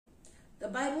The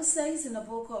Bible says in the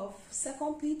book of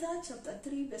 2 Peter chapter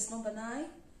 3 verse number 9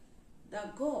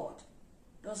 that God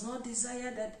does not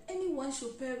desire that anyone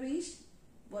should perish,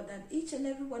 but that each and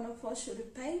every one of us should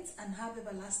repent and have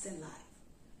everlasting life.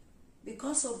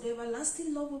 Because of the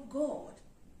everlasting love of God,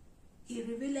 He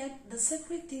revealed the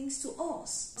sacred things to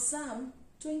us. Psalm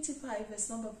 25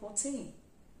 verse number 14,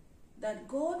 that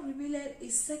God revealed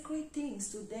His sacred things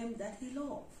to them that He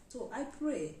loved. So I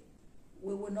pray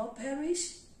we will not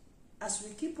perish as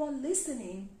we keep on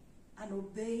listening and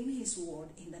obeying His word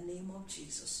in the name of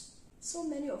Jesus. So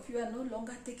many of you are no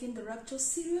longer taking the rapture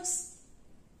serious.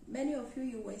 Many of you,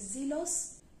 you were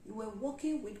zealous, you were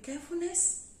walking with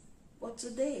carefulness, but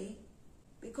today,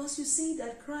 because you see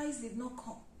that Christ did not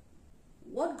come,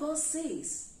 what God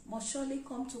says must surely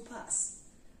come to pass.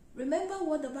 Remember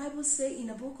what the Bible says in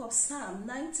the book of Psalm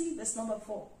 90 verse number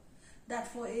 4, that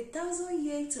for 1,000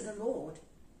 years to the Lord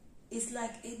is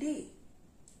like a day,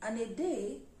 and a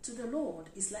day to the Lord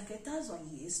is like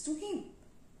 1,000 years to Him.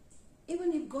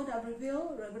 Even if God have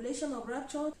revealed revelation of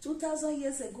rapture 2,000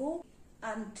 years ago,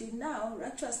 until now,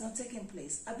 rapture has not taken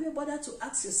place. Have you bothered to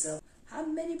ask yourself, how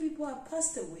many people have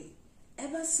passed away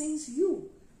ever since you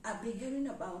have been hearing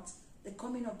about the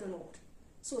coming of the Lord?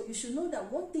 So you should know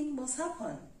that one thing must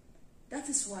happen. That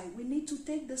is why we need to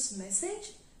take this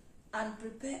message and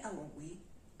prepare our way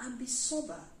and be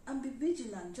sober and be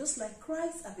vigilant, just like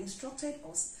Christ have instructed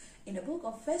us in the book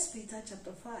of 1 Peter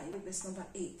chapter 5 verse number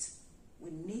 8. We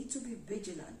need to be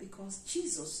vigilant because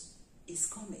Jesus is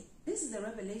coming. This is the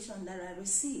revelation that I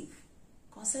received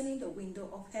concerning the window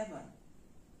of heaven.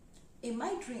 In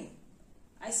my dream,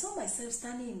 I saw myself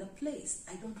standing in a place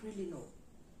I don't really know.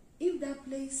 If that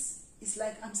place is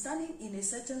like I'm standing in a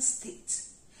certain state,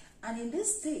 and in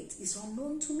this state is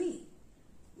unknown to me.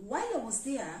 While I was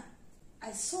there,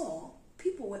 I saw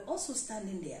people were also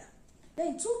standing there.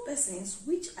 Then two persons,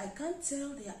 which I can't tell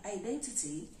their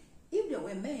identity, if they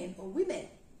were men or women,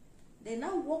 they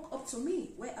now walked up to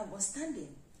me where I was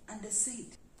standing, and they said,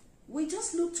 "We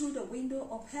just looked through the window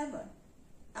of heaven,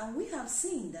 and we have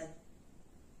seen that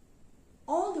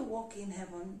all the work in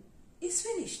heaven is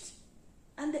finished,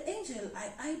 and the angel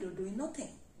are idle doing nothing.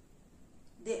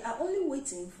 They are only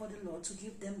waiting for the Lord to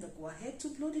give them the go-ahead to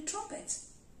blow the trumpet."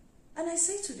 And I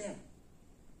say to them,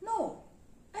 "No,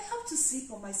 I have to see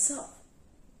for myself."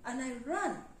 And I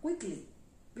ran quickly.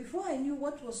 Before I knew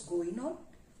what was going on,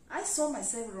 I saw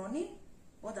myself running,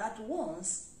 but at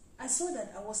once I saw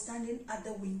that I was standing at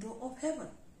the window of heaven.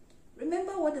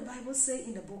 Remember what the Bible says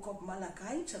in the book of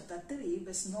Malachi chapter 3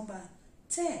 verse number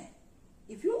 10.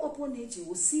 If you open it, you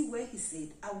will see where He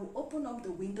said, "I will open up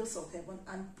the windows of heaven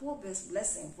and pour this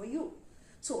blessing for you."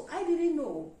 So I didn't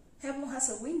know heaven has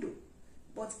a window.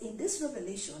 But in this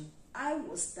revelation, I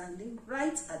was standing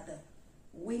right at the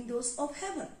windows of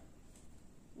heaven.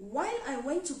 While I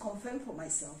went to confirm for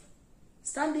myself,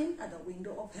 standing at the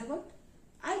window of heaven,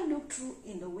 I looked through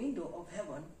in the window of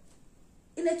heaven.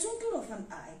 In a twinkle of an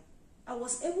eye, I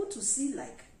was able to see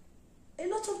like a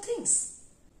lot of things.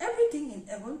 Everything in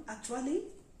heaven actually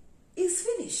is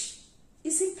finished,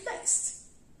 is in place.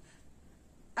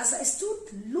 As I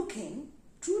stood looking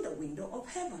through the window of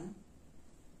heaven,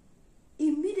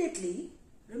 immediately,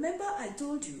 remember I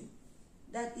told you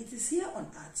that it is here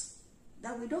on earth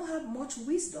that we don't have much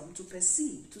wisdom to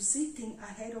perceive, to see things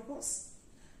ahead of us.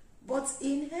 But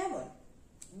in heaven,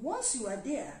 once you are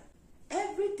there,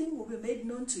 everything will be made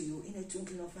known to you in a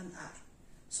twinkling of an eye.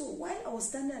 So while I was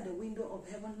standing at the window of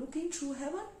heaven, looking through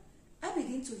heaven, I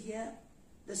began to hear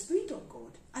the Spirit of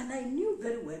God. And I knew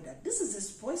very well that this is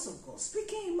the voice of God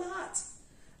speaking in my heart.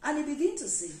 And He began to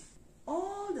say,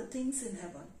 all the things in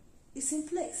heaven is in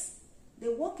place.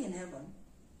 The work in heaven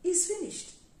is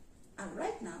finished. And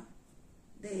right now,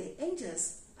 the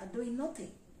angels are doing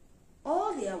nothing.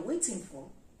 All they are waiting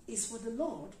for is for the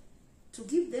Lord to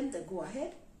give them the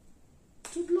go-ahead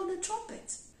to blow the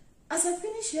trumpet. As I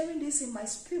finished hearing this in my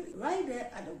spirit, right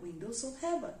there at the windows of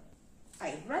heaven,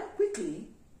 I ran quickly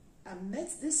and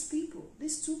met these people,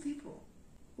 these two people,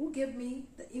 who gave me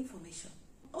the information.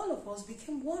 All of us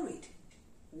became worried,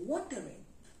 wondering,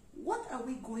 what are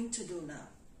we going to do now?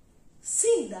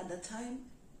 Seeing that the time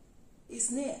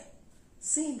is near,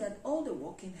 seeing that all the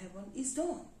work in heaven is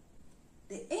done.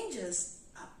 The angels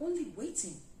are only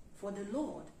waiting for the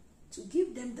Lord to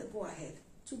give them the go-ahead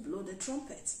to blow the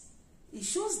trumpet. It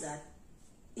shows that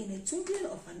in a twinkling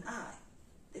of an eye,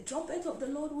 the trumpet of the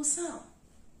Lord will sound.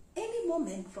 Any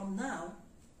moment from now,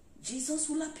 Jesus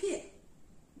will appear.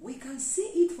 We can see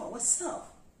it for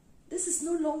ourselves. This is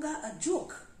no longer a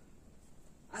joke.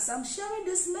 As I'm sharing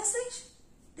this message,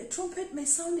 the trumpet may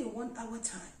sound in 1 hour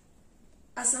time.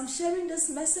 As I'm sharing this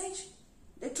message,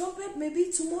 the trumpet may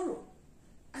be tomorrow.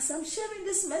 As I'm sharing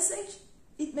this message,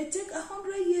 it may take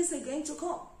 100 years again to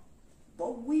come.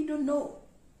 But we don't know.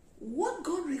 What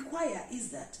God requires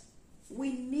is that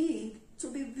we need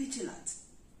to be vigilant.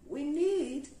 We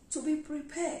need to be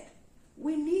prepared.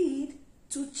 We need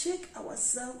to check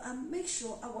ourselves and make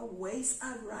sure our ways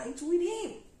are right with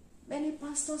Him. Many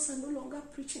pastors are no longer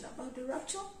preaching about the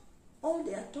rapture. All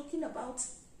they are talking about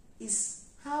is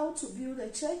how to build a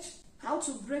church, how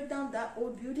to break down that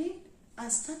old building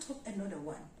and start up another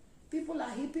one. People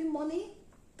are heaping money,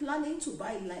 planning to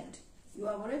buy land. You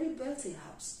have already built a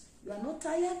house. You are not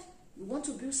tired. You want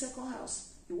to build second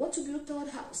house. You want to build third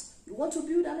house. You want to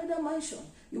build another mansion.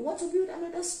 You want to build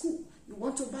another school. You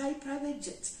want to buy private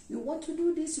jets. You want to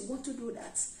do this. You want to do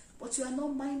that. But you are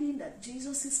not minding that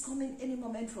Jesus is coming any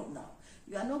moment from now.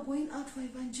 You are not going out for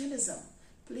evangelism.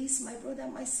 Please, my brother,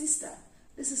 my sister,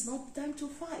 this is not the time to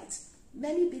fight.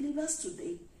 Many believers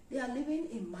today, they are living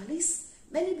in malice.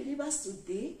 Many believers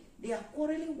today, they are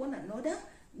quarreling one another.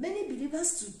 Many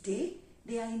believers today,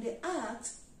 they are in the act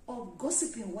of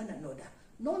gossiping one another,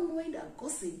 not knowing that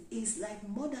gossip is like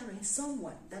murdering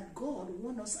someone, that God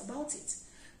warned us about it.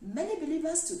 Many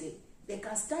believers today, they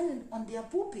can stand on their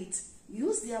pulpit,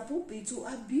 use their pulpit to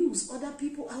abuse other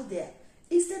people out there,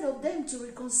 instead of them to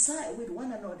reconcile with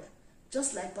one another.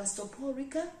 Just like Pastor Paul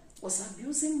Rika was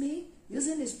abusing me,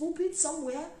 using his pulpit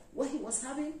somewhere where he was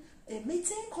having a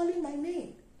meeting, calling my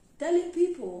name, telling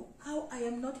people how I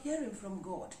am not hearing from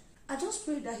God. I just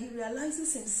pray that he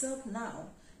realizes himself now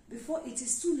before it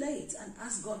is too late and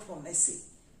ask God for mercy.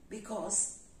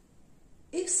 Because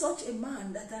if such a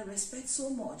man that I respect so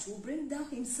much will bring down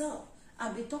himself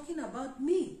and be talking about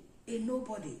me, a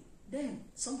nobody, then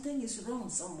something is wrong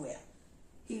somewhere.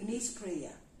 He needs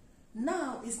prayer.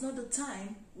 Now is not the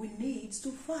time we need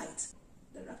to fight.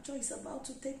 The rapture is about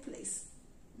to take place.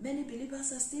 Many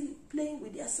believers are still playing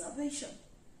with their salvation.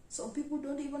 Some people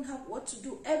don't even have what to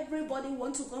do. Everybody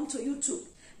wants to come to YouTube.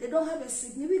 They don't have a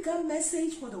significant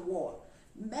message for the world.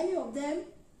 Many of them,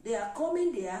 they are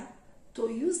coming there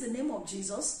to use the name of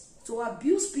Jesus to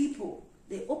abuse people.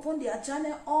 They open their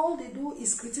channel. All they do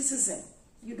is criticism.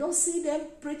 You don't see them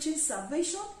preaching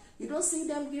salvation. You don't see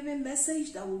them giving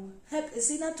message that will help a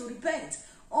sinner to repent.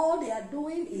 All they are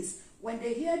doing is when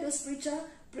they hear this preacher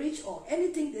preach or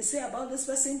anything they say about this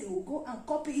person, they will go and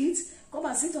copy it, come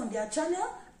and sit on their channel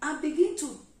and begin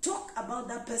to talk about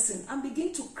that person and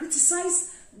begin to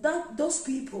criticize those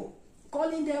people,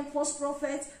 calling them false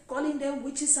prophets, calling them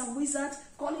witches and wizards,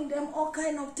 calling them all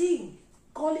kind of things,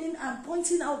 calling and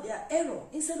pointing out their error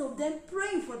instead of them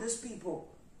praying for these people.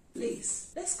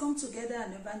 Please, let's come together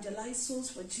and evangelize souls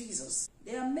for Jesus.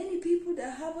 There are many people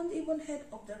that haven't even heard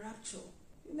of the rapture.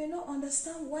 You may not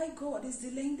understand why God is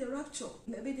delaying the rapture.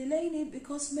 He may be delaying it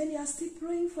because many are still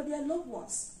praying for their loved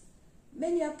ones.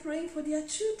 Many are praying for their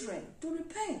children to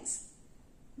repent.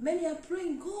 Many are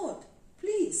praying, God,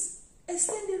 please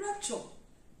extend the rapture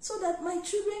so that my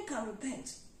children can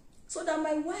repent, so that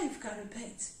my wife can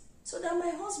repent, so that my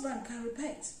husband can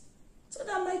repent, so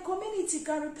that my community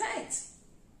can repent.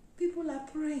 People are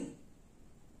praying.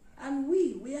 And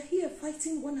we are here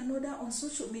fighting one another on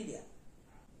social media.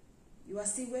 You are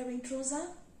still wearing trousers.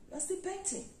 You are still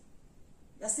painting.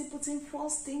 You are still putting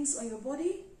false things on your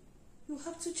body. You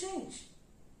have to change.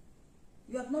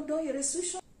 You have not done your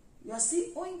restitution. You are still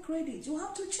owing credit. You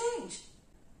have to change.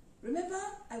 Remember,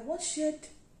 I once shared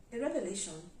a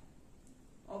revelation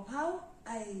of how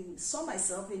I saw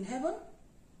myself in heaven.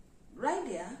 Right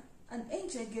there, an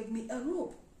angel gave me a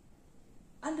robe.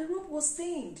 And the robe was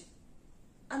stained.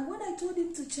 And when I told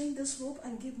him to change this robe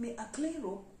and give me a clean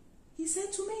robe, he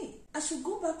said to me, I should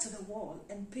go back to the world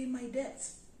and pay my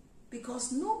debts,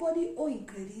 because nobody owing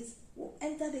credit will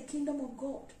enter the kingdom of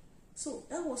God. So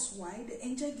that was why the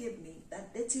angel gave me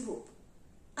that dirty robe.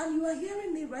 And you are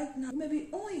hearing me right now. You may be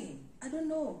owing. I don't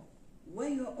know where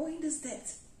you are owing this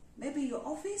debt. Maybe your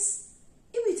office.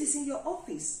 If it is in your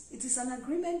office, it is an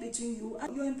agreement between you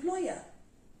and your employer.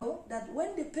 That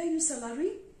when they pay you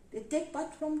salary, they take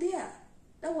part from there.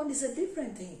 That one is a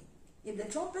different thing. If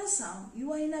the trumpet sound,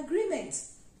 you are in agreement.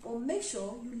 But make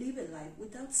sure you live a life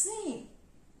without sin.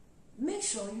 Make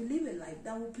sure you live a life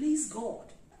that will please God.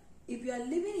 If you are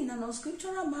living in an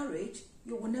unscriptural marriage,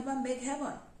 you will never make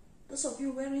heaven. Those of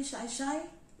you wearing shine,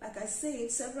 like I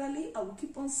said severally, I will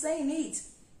keep on saying it.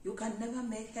 You can never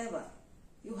make heaven.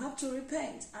 You have to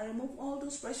repent and remove all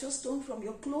those precious stones from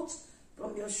your clothes,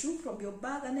 from your shoe, from your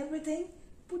bag and everything.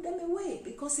 Put them away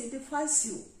because it defiles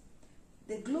you.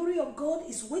 The glory of God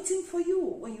is waiting for you.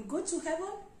 When you go to heaven,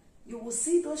 you will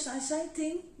see those shine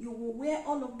things. You will wear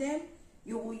all of them.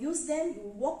 You will use them. You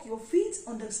will walk your feet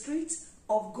on the streets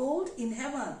of gold in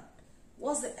heaven.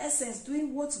 What's the essence?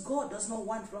 Doing what God does not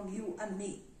want from you and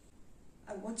me.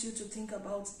 I want you to think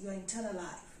about your eternal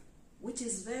life, which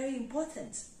is very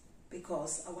important,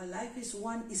 because our life is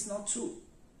one, is not two.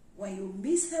 When you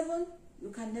miss heaven,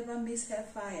 you can never miss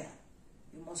hellfire.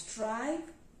 You must strive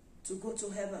to go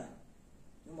to heaven.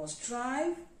 You must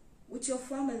strive with your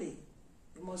family.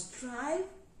 You must strive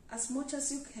as much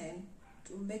as you can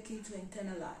to make it to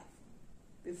eternal life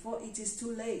before it is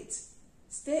too late.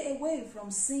 Stay away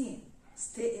from sin.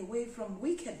 Stay away from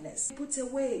wickedness. Put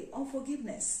away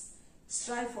unforgiveness.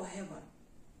 Strive for heaven.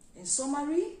 In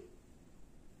summary,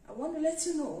 I want to let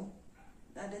you know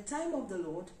that the time of the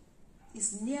Lord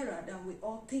is nearer than we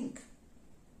all think.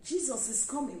 Jesus is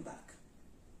coming back,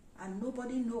 and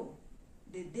nobody knows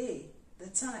the day, the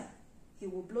time he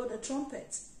will blow the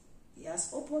trumpet. He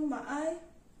has opened my eye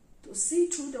to see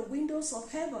through the windows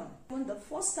of heaven. When the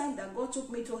first time that God took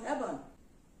me to heaven,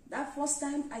 that first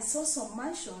time I saw some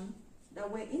mansions that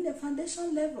were in the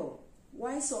foundation level,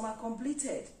 while some are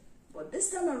completed. But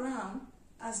this time around,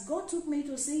 as God took me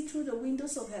to see through the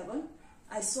windows of heaven,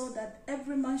 I saw that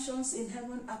every mansions in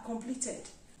heaven are completed.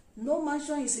 No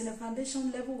mansion is in a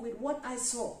foundation level with what I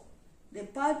saw. The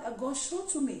part that God showed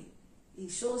to me, He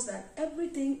shows that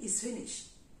everything is finished.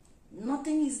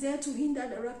 Nothing is there to hinder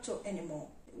the rapture anymore.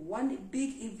 One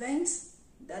big event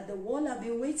that the world have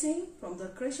been waiting from the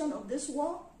creation of this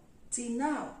world till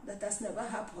now that has never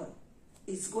happened.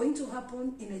 It's going to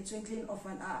happen in a twinkling of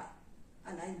an eye.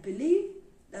 And I believe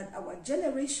that our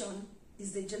generation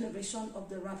is the generation of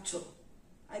the rapture.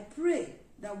 I pray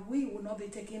that we will not be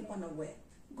taken unaware.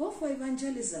 Go for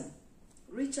evangelism.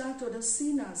 Reach out to the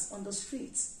sinners on the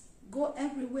streets. Go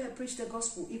everywhere, preach the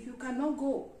gospel. If you cannot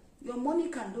go, your money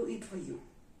can do it for you.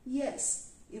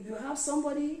 Yes, if you have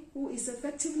somebody who is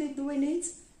effectively doing it,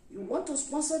 you want to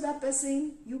sponsor that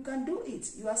person, you can do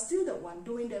it. You are still the one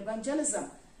doing the evangelism.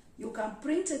 You can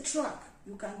print a tract.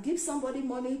 You can give somebody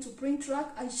money to print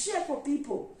tract and share for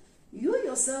people. You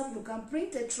yourself, you can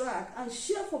print a tract and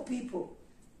share for people.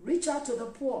 Reach out to the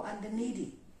poor and the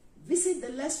needy. Visit the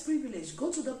less privileged.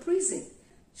 Go to the prison.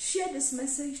 Share this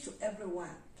message to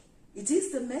everyone. It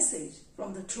is the message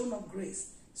from the throne of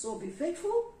grace. So be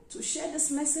faithful to share this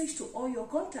message to all your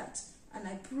contacts. And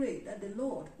I pray that the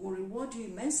Lord will reward you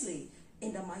immensely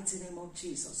in the mighty name of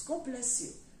Jesus. God bless you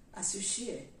as you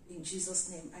share. In Jesus'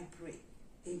 name I pray.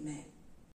 Amen.